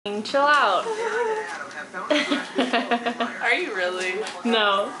Chill out. Are you really?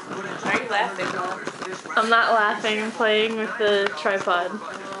 No. Are you laughing though? I'm not laughing. I'm playing with the tripod.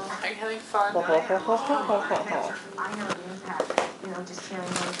 Are you having fun? I know the impact, just hearing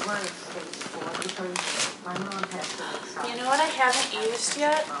those words stage 4 because my mom passed away. You know what I haven't used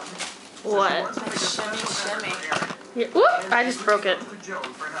yet? What? My shimmy shimmy. Yeah. Whoop! I just broke it. You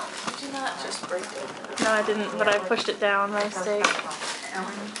did not just break it. No, I didn't, but I pushed it down by mistake.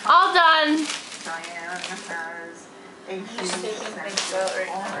 All done! Diana has a I'm just taking things out right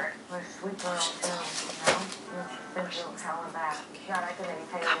now.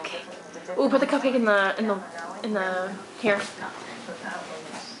 Ooh, put the cupcake in the here.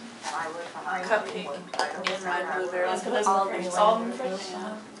 Cupcake in my blueberry. All of them fresh.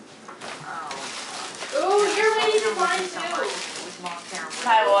 Ooh, you're lady mine too.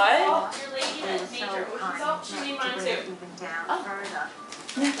 My what? Your lady nature. She made mine too. Oh.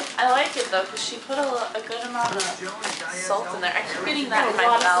 I like it though, because she put a good amount of salt in there. I keep getting that in my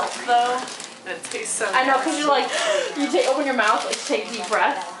mouth though. And it tastes so good. I know, because you're like, open your mouth, like take a deep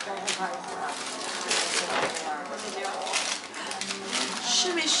breath.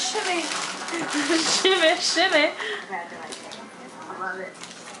 Shimmy, shimmy. Shimmy, shimmy. I love it.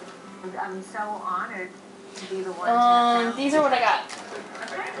 I'm so honored to be the one. These are what I got.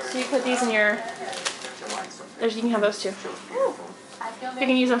 So you put these in your. You can have those too. You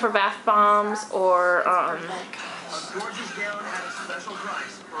can use them for bath bombs or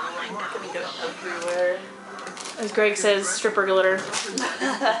Everywhere. as Greg says, stripper glitter.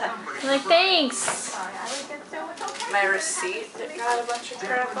 I'm like, thanks. My receipt that got a bunch of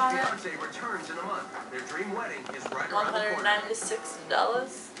crap on it.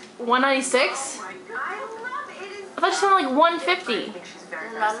 $196. $196? I thought you said like $150.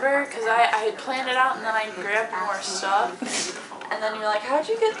 Remember? Because I had planned it out and then I grabbed more stuff. And then you're like, how'd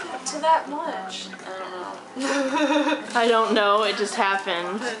you get to that much? I don't know. I don't know. It just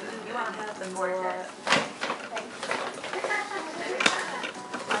happened. It happens a lot.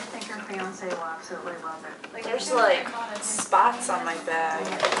 I think her fiance will absolutely love it. Like, there's like spots on my bag.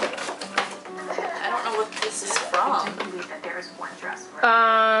 I don't know what this is from. There is one dress for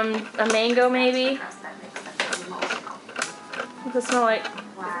A mango maybe. What does it smell like?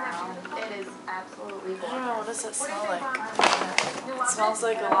 wow. It is absolutely I don't know, what does it smell like? It smells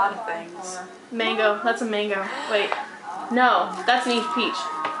like a lot of things. Mango. That's a mango. Wait. No, that's an East peach.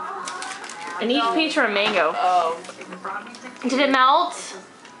 An East peach or a mango? Oh. Did it melt?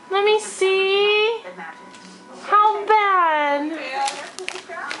 Let me see. How bad?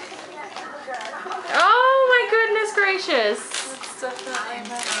 Oh my goodness gracious. It's definitely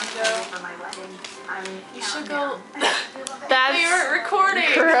mango. You should go. That's We were recording.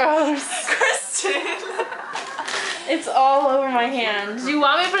 gross. Kristen. It's all over my hands. Do you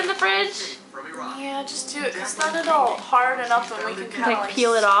want me to put it in the fridge? Yeah, just do it, because then it'll harden up and we can kind of Like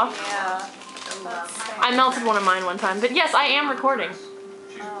peel it off? Yeah. I melted one of mine one time. But yes, I am recording.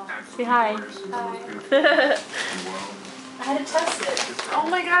 Oh. Say hi. Hi. I had to test it. Oh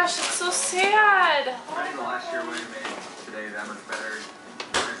my gosh, it's so sad.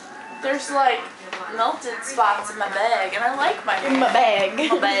 There's like melted spots in my bag, and I like my bag. My bag.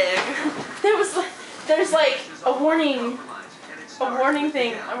 My bag. There's like a warning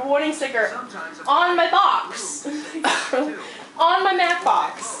thing, a warning sticker on my box. On my Mac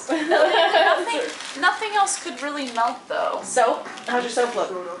box. Nothing else could really melt though. Soap? How's your soap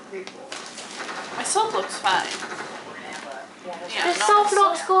look? My soap looks fine. Yeah, Your no, soap my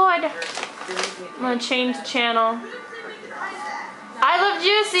looks good. I'm gonna change the channel. I love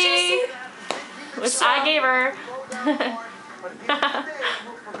Juicy, which I gave her.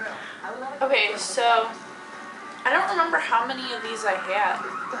 Okay, so I don't remember how many of these I had.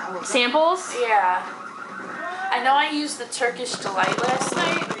 Samples? Yeah. I know I used the Turkish Delight last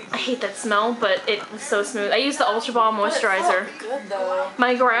night. I hate that smell, but it was so smooth. I used the Ultra Balm moisturizer. But it felt good though.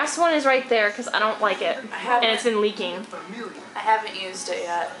 My grass one is right there because I don't like it, and it's been leaking. I haven't used it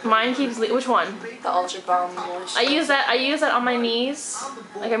yet. Mine keeps leaking. Which one? The Ultra Balm moisturizer. I use that on my knees.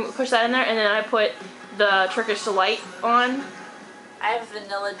 Like I push that in there, and then I put the Turkish Delight on. I have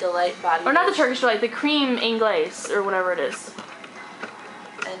Vanilla Delight body. Or not the Turkish Delight, the Cream Anglaise, or whatever it is.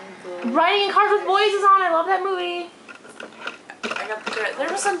 And Riding in Cars with Boys is on. I love that movie. I got the there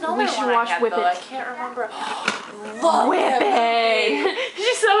was another We should one watch I had, Whip though. It. I can't remember. Love Whip that movie. It!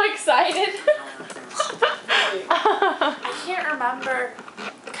 She's so excited. I can't remember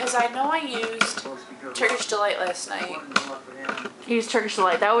because I know I used Turkish Delight last night. Use Turkish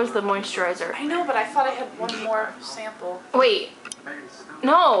Delight. That was the moisturizer. I know, but I thought I had one more sample. Wait.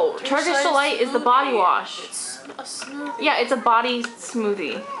 No, Turkish Delight's Delight is the body movie. wash. It's a smoothie. Yeah, it's a body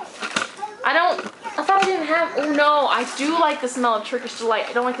smoothie. I thought I didn't have, oh no, I do like the smell of Turkish Delight.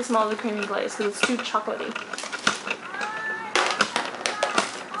 I don't like the smell of the creamy glaze because it's too chocolatey.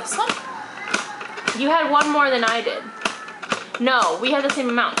 This one? You had one more than I did. No, we had the same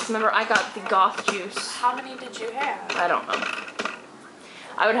amount. 'Cause remember, I got the goth juice. How many did you have? I don't know.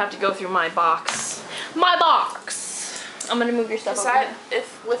 I would have to go through my box. My box! I'm gonna move your stuff over.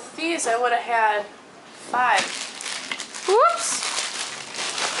 If with these, I would have had 5. Whoops!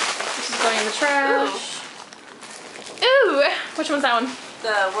 This is going in the trash. Ooh! Which one's that one?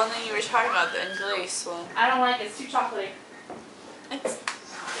 The one that you were talking about, the Inglés one. I don't like it. It's too chocolatey.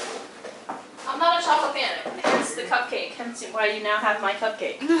 I'm not a chocolate fan. Hence the cupcake. Hence why you now have my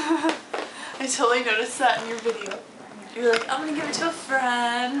cupcake. I totally noticed that in your video. You're like, I'm gonna give it to a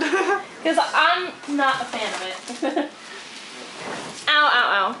friend. Because I'm not a fan of it. Ow,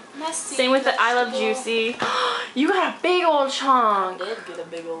 ow, ow. Messy. Same with the I Love Juicy. You got a big old I chunk. did get a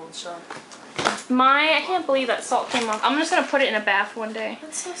big old chunk. I can't believe that salt came off. I'm just going to put it in a bath one day.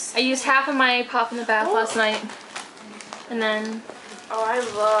 That's so I sad. used half of my pop in the bath last night. And then, Oh, I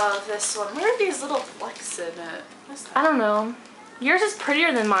love this one. Where are these little flecks in it? What's that? I don't know. Yours is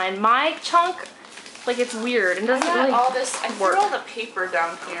prettier than mine. My chunk, like, it's weird and doesn't really all this. I work. threw all the paper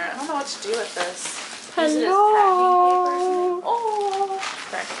down here. I don't know what to do with this. Hello. Use it as packing paper. Oh.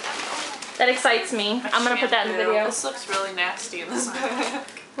 Okay. That excites me. I'm going to put that in the video. This looks really nasty in this bag.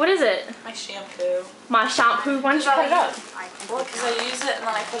 What is it? My shampoo. My shampoo. Why don't you cut it up? Well, because I use it and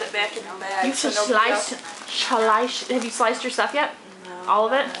then I put it back in the bag. You should slice. Have you sliced your stuff yet? No, All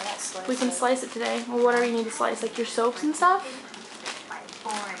of it? I won't slice We can it. slice it today. Well, whatever you need to slice, like your soaps and stuff.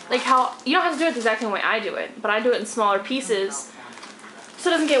 Like how you don't have to do it the exact same way I do it, but I do it in smaller pieces, so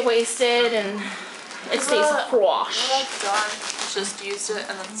it doesn't get wasted and it stays fresh. What I've done is just used it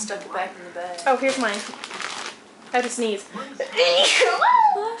and then stuck it back in the bag. Oh, here's mine. I have to sneeze.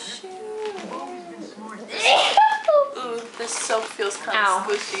 Bless you. Ooh, this soap feels kind Ow. of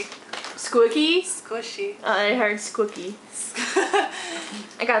squishy. Squeaky? Squishy. I heard squeaky.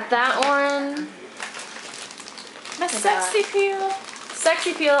 I got that one. My sexy peel.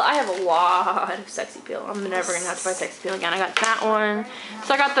 Sexy peel. I have a lot of sexy peel. I'm never gonna have to buy sexy peel again. I got that one.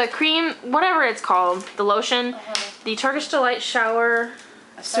 So I got the cream, whatever it's called, the lotion, the Turkish Delight shower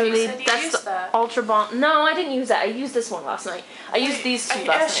smoothie. That's the Ultra Bomb. No, I didn't use that. I used this one last night. I used these two I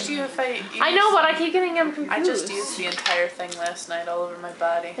last asked night. you if I used I know, but I keep getting them confused. I just used the entire thing last night all over my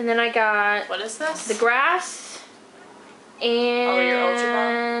body. And then I got What is this? the grass your Ultra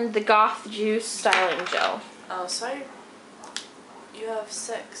and the Goth Juice styling gel. Oh, so you have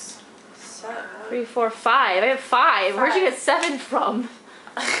 6. 7. 3, 4, 5. I have 5. Where'd you get 7 from?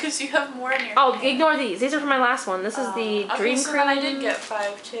 Because you have more in your Oh, hand. ignore these. These are for my last one. This is the Dream so Cream. then I did get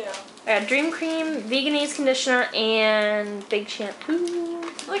 5 too. I got Dream Cream, Veganese Conditioner, and Big Shampoo.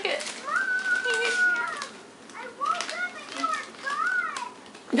 Look at.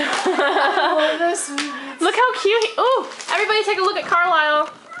 Look how cute. Ooh, everybody take a look at Carlisle.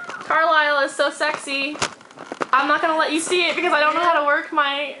 Carlisle is so sexy. I'm not going to let you see it because I don't know how to work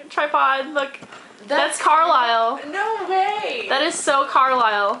my tripod. Look, that's Carlisle. No way. That is so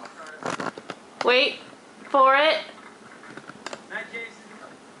Carlisle. Wait for it.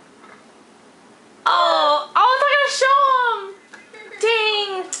 Oh, I'm not going to show him.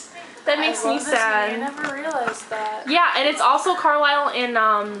 Dang. That makes me sad. I never realized that. Yeah, and it's also Carlisle in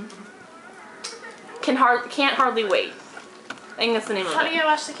Can't Hardly Wait. I think that's the name of How do it. you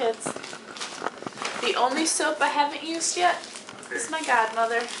watch the kids? The only soap I haven't used yet is my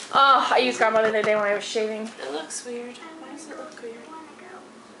Godmother. Oh, I used Godmother the other day when I was shaving. It looks weird. Why does it look weird?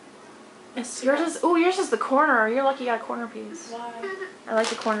 Yours is the corner. You're lucky you got a corner piece. Why? I like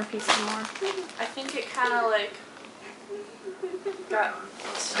the corner pieces more. I think it kind of like got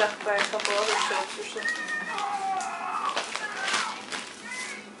stuck by a couple other soaps or something.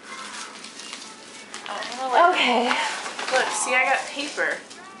 I don't know, like, Okay. look, see, I got paper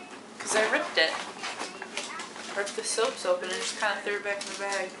because I ripped it. Ripped the soaps open and just kind of threw it back in the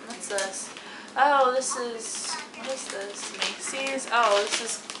bag. What's this? Oh, this is, what is this? Macy's? Oh, this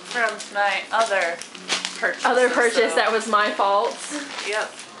is from my other purchase. Other purchase that was my fault. Yep.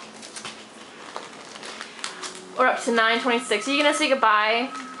 We're up to 9:26. Are you gonna say goodbye?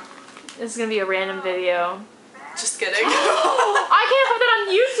 This is gonna be a random video. Just kidding. I can't put that on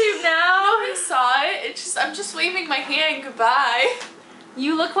YouTube now. Nobody saw it. I'm just waving my hand goodbye.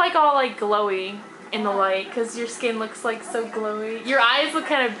 You look like all like glowy in the light because your skin looks like so glowy. Your eyes look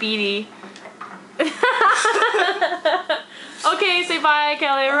kind of beady. Okay, say bye,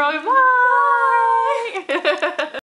 Kelly. Bye.